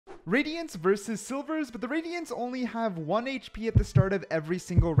Radiants versus Silvers, but the Radiants only have 1 HP at the start of every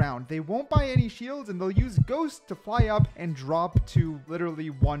single round. They won't buy any shields, and they'll use Ghost to fly up and drop to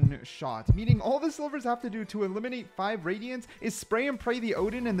literally 1 shot. Meaning all the Silvers have to do to eliminate 5 Radiants is spray and pray the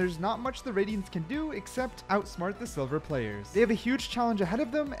Odin, and there's not much the Radiants can do except outsmart the Silver players. They have a huge challenge ahead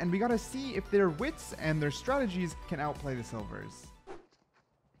of them, and we gotta see if their wits and their strategies can outplay the Silvers.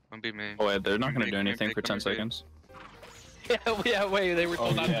 Oh wait, they're not gonna do anything for 10 seconds. Yeah, wait, they were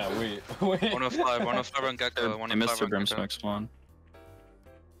told not to. Yeah, wait. 105 on Gecko. They missed the Brimsmoke spawn.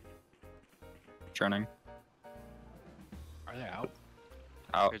 Churning. Are they out?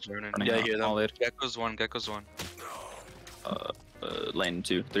 Out. Yeah, I hear them. Gecko's one. Lane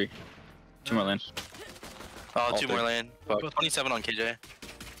 2, 3. 2 more lane. Oh, 2 more lane. 27 on KJ.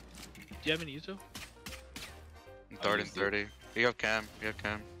 Do you have any Yuzu? 30. You have cam.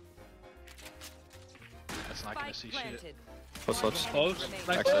 That's not gonna see shit. Close left. Close.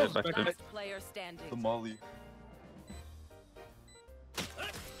 Backside, backside. The Molly.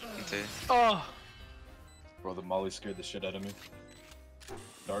 Oh! Bro, the Molly scared the shit out of me.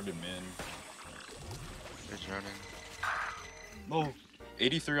 Darted him in. He's running. Oh,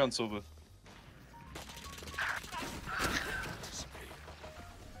 83 on Silva.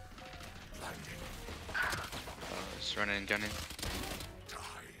 He's running and gunning.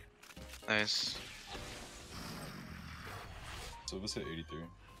 Nice. Silva's hit 83.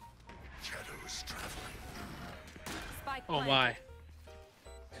 Oh my.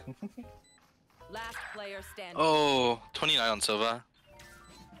 Last player standing. Oh, 29 on Silva.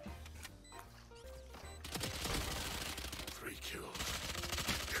 3 kills.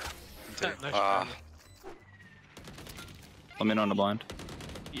 Nice. Let me know on the blind.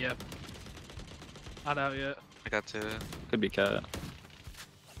 Yep. Not out yet. I got 2. Could be cat.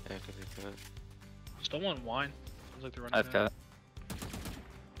 Yeah, could be good. Still want wine. Sounds like they're running I have out. cat.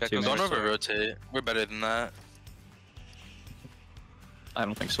 Gecko's Don't one. over rotate. We're better than that. I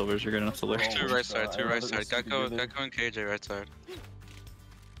don't think Silvers are good enough to lurk. 2 right side. Gecko and KJ right side.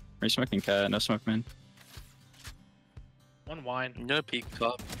 Are you smoking cat? No smoke, man. One wine. I'm gonna peek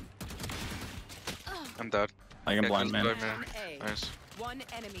top. I'm dead. I can blind, man. Nice. One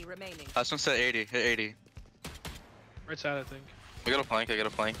enemy remaining. Last one said 80. Hit 80. Right side, I think. I got a flank.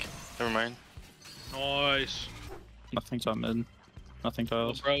 Never mind. Nice. Nothing's on mid. Nothing Little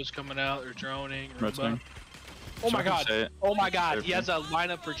tiles. bro's coming out. They're droning. Rotating. Oh my god. Say it. Oh my god. He has a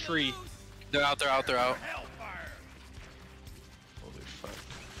lineup for tree. They're out. Holy fuck.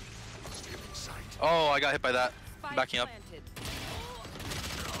 Oh, I got hit by that. I'm backing up.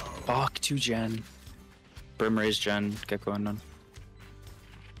 Fuck, 2 gen. Brim raise gen. Gecko and none.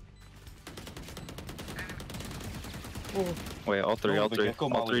 Wait, all 3, Oh, all the 3. Gecko All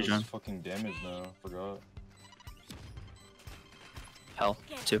Molly 3 does gen. fucking damage now. Forgot. Hell,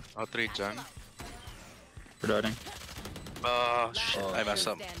 2. All 3 gen. We're darting. Oh shit, I messed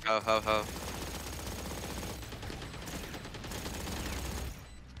up. How?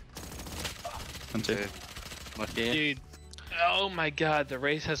 And 2. Lucky. Dude. Oh my god. The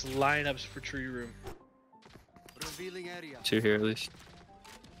race has lineups for tree room. 2 here at least.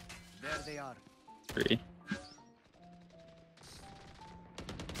 There they are. 3.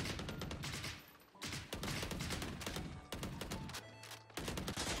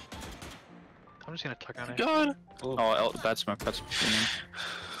 I'm just gonna tuck on it. God. Oh, bad smoke. Bad smoke.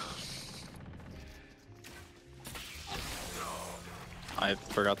 I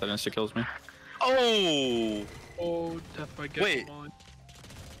forgot that insta kills me. Oh. Oh, death by Gecko. Wait.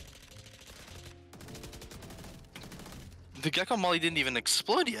 The Gecko Molly didn't even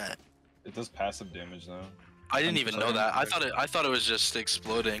explode yet. It does passive damage now. I didn't even know that. I thought it was just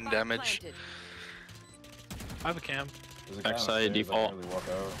exploding damage. I have a cam. There's a guy on the Backside stairs, I default. can't really walk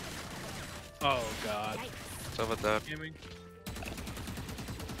out. Oh god. What's up with that? Gaming.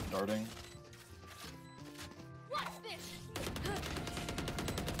 Darting. What's this?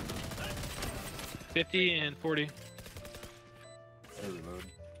 50 and 40. I reload.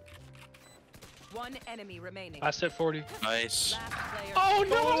 One enemy remaining. I said 40. Nice. Last player Oh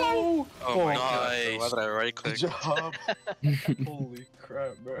no! Oh my Nice. god. Why did I right Good click? job. Holy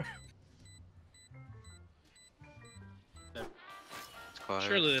crap, bro. It's quiet.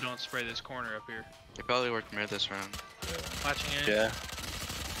 Surely they don't spray this corner up here. They probably worked mid this round. Watching in. Yeah.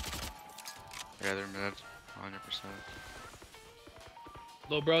 Yeah, they're mid. 100%.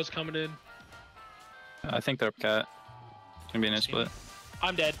 Little bro's coming in. I think they're up cat. It's gonna be an A split.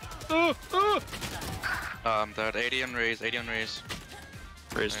 I'm dead. Ooh, ooh. I'm dead. 80 on raise. 80 on raise.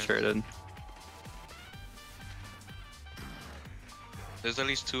 Raise Nice. traded. There's at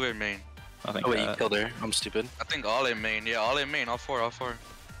least 2 in main. I think Oh wait, you cat. killed her. I'm stupid. I think all in main. Yeah, all in main. All 4.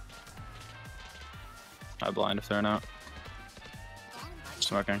 I blind if they're not.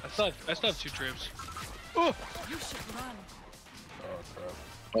 Smoking. I still have 2 trips. Oh! You should run. Oh crap.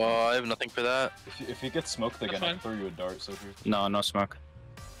 Oh, I have nothing for that. If you get smoked again, I'll fine. throw you a dart, so here. No, no smoke.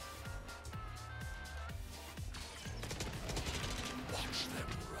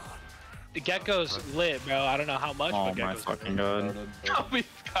 The Gecko's lit, bro. I don't know how much, Oh but my Gecko's fucking lit. god. Oh, we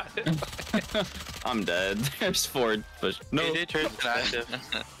got it. I'm dead. There's 4 push. No. KJ turret's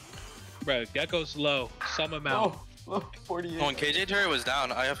inactive. Bro, Gecko's low. Some amount. Oh, 48. Oh, when KJ turret was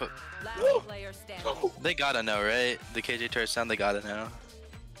down, I have a. Last player standing. They gotta know, right? The KJ turret's down, they gotta know.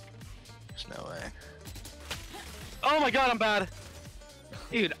 There's no way. Oh my god, I'm bad.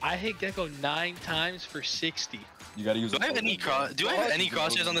 Dude, I hit Gecko 9 times for 60. You gotta use. Do I have any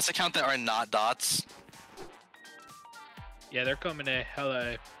crosshairs on this account that are not dots? Yeah, they're coming to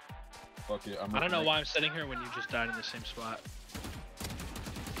hella. Fuck it. I don't know why I'm sitting here when you just died in the same spot.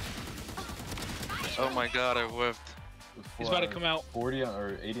 Oh my god, I whiffed. He's about to come out. 40 on,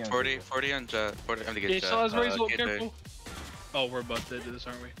 or 80 on. 40 on jet. 40 on the Yeah, jet. so I was raised KJ. careful. Oh, we're both dead to this,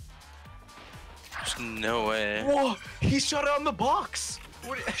 aren't we? There's no way. Whoa! He shot it on the box!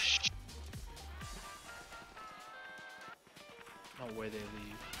 What? No way they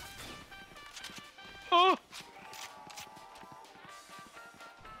leave. Oh!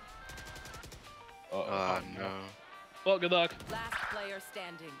 No. Well, good luck. Last player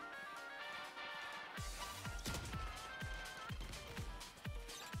standing.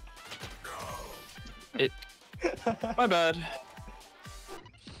 My bad.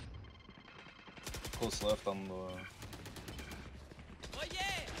 Close left on the.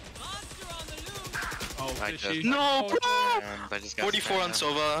 Oh, I fishy. just- No, bro! And I just got 44 on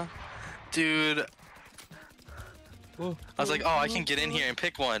spammed. Sova. Dude. I was like, oh, I can get in here and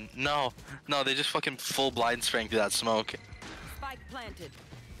pick one. No, no, they just fucking full blind spraying through that smoke. Spike planted.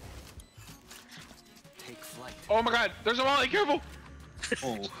 Take flight. Oh my god, there's a molly, careful!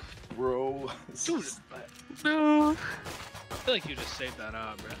 Oh, bro. Dude, no. I feel like you just saved that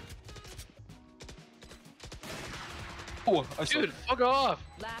up, bro. Oh, I saw. Dude, fuck off!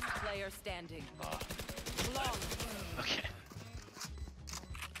 Last player standing. Long. Okay.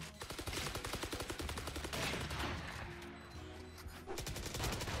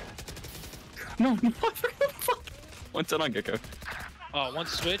 No, no. One's dead on Gecko. Oh, one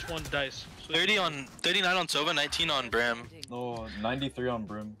switch, one dice. Switch. 39 on Sova, 19 on Brim. No, 93 on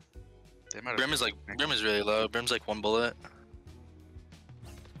Brim. They might have- Brim is really low. Brim's like 1 bullet.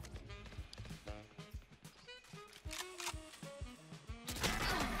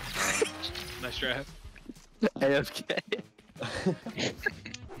 Nice try. AFK.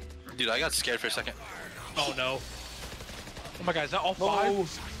 Dude, I got scared for a second. Oh no. Oh my god, is that all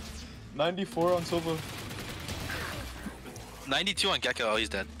 5? No. 94 on Sova. 92 on Gecko. Oh, he's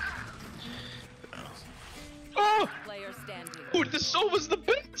dead. Oh! Player standing. Dude, this Sova's the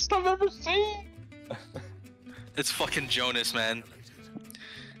best I've ever seen! It's fucking Jonas, man.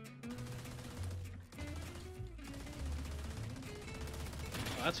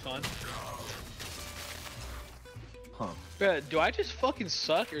 Oh, that's fun. Huh. Bruh, do I just fucking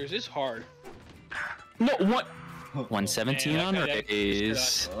suck or is this hard? No, what? 117 Man, on that guy-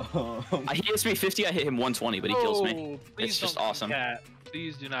 raise. He hits me 50, I hit him 120, but he kills me. Oh, please It's just don't come awesome. Cat.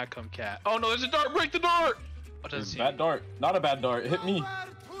 Please do not come cat. Oh no, there's a dart! Break the dart! Oh, doesn't see Bad me. dart. Not a bad dart. Hit me.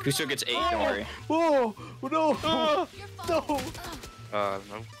 Kuso gets 8, don't worry. Whoa! No! Ah, No! no.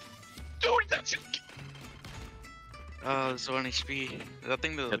 dude, that's There's 1 HP. That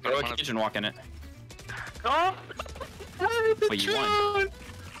thing that. Yeah, throw a cage and walk in it. oh! Wait, you won.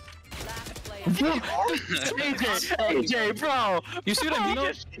 Last player. AJ, bro! You see what I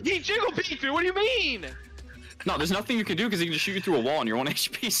mean? He jiggle peeked me. What do you mean? No, there's nothing you can do because he can just shoot you through a wall and you're 1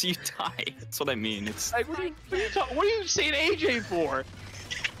 HP, so you die. That's what I mean. It's Like, what are you saying AJ for?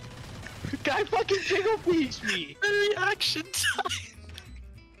 Guy fucking jiggle peeks me. Reaction time.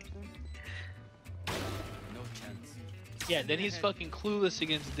 No chance. Yeah, then he's fucking clueless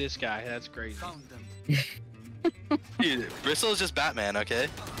against this guy. That's crazy. Found them. Dude, Bristle is just Batman, okay?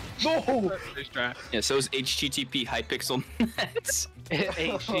 No! Nice try. yeah. So is HTTP high pixel nets.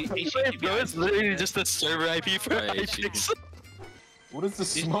 Bro, it's literally just the server IP for Right, Hypixel. What is the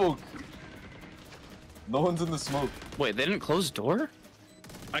smoke? No one's in the smoke. Wait, they didn't close the door?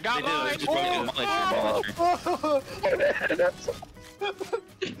 I got mine. Just broke it.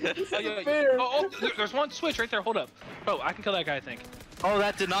 Oh, there's one switch right there. Hold up. Oh, I can kill that guy, I think. Oh,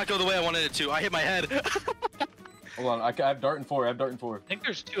 that did not go the way I wanted it to. I hit my head. Hold on, I have dart and 4. I have dart and 4. I think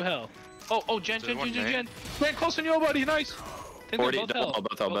there's 2 hell. Oh, Jen. There's one main. Man, close on you, buddy. Nice. I think 40, they're both hell.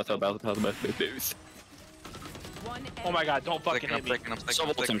 both. One Oh my enemy. god, don't fucking I'm hit me. thinking. Sub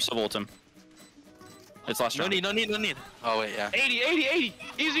ult him, sub ult him. It's last No round. need, no need, no need. Oh wait, yeah. 80, 80, 80.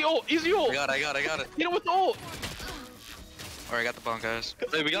 Easy ult, easy ult. I got it. Hit him with the ult. Alright, I got the bomb, guys.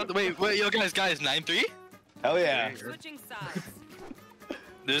 Wait, we got the wait, yo guys, 9-3. Hell yeah. Switching sides.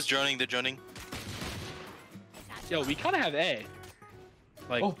 They're droning. Yo, we kind of have A.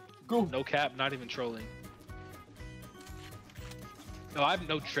 Like, Oh, go. no cap, not even trolling. No, I have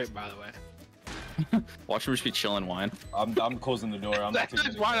no trip, by the way. Watch him just be chilling wine. I'm closing the door. I'm not That's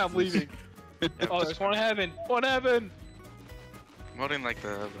taking why any I'm chances. leaving. Oh, there's one heaven. One heaven. I'm holding like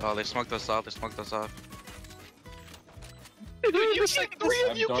the. Oh, they smoked us off. Dude, you can't, three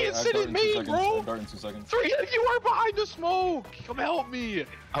of you can't sit in main, bro. I'm darting 2 seconds. Three of you are behind the smoke. Come help me.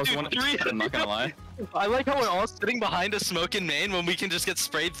 I was Dude, wondering, I'm not gonna lie. I like how we're all sitting behind a smoke in main when we can just get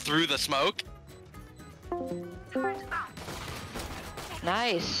sprayed through the smoke.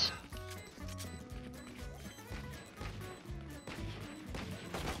 Nice.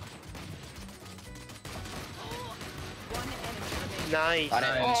 One enemy remaining. Nice. Got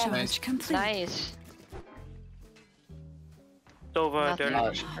it. Oh, Nice. nice. Over Nothing.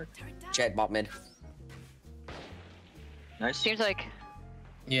 there. Jet bot mid. Nice. Seems like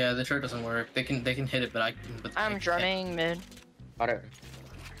Yeah, the shirt doesn't work. They can hit it, but I I'm can't. droning mid. Got it.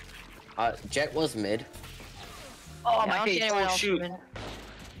 Jet was mid. Oh, Yeah, I my don't see face. anyone Oh, else shoot. mid.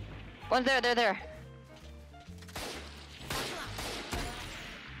 One's there, they're there.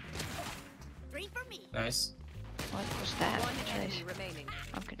 Nice. What was that? One Nice. enemy remaining.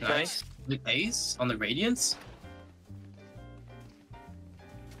 I'm confused. Nice. The Ace on the Radiance.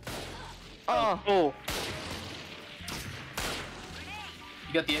 Oh, Oh,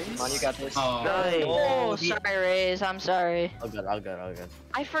 You got the Ace? Come on, you got this. Oh. Nice. oh, sorry, Raze. I'm sorry. All good.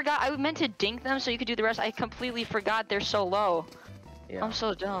 I forgot. I meant to dink them so you could do the rest. I completely forgot they're so low. Yeah. I'm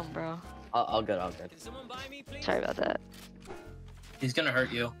so dumb, bro. All good. Sorry about that. He's gonna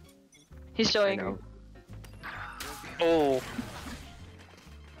hurt you. He's so I angry. know. Oh.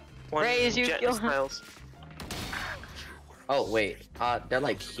 One Raise, you Jet kill- Styles. Oh wait. They're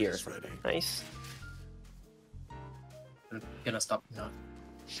like here or something. Nice. I'm gonna stop now.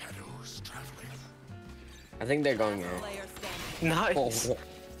 I think they're going there. Player standing. Nice. Oh,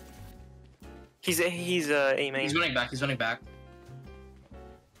 He's a main. He's running back. He's running back.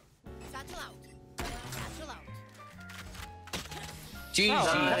 GG.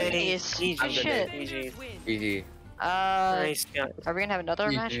 Nice. GG. Good shit. GG. Win. GG. Nice. Yeah. Are we gonna have another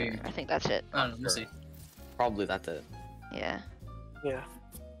GG. match? Or? I think that's it. I don't know. We'll see. Probably that's it. Yeah. Yeah.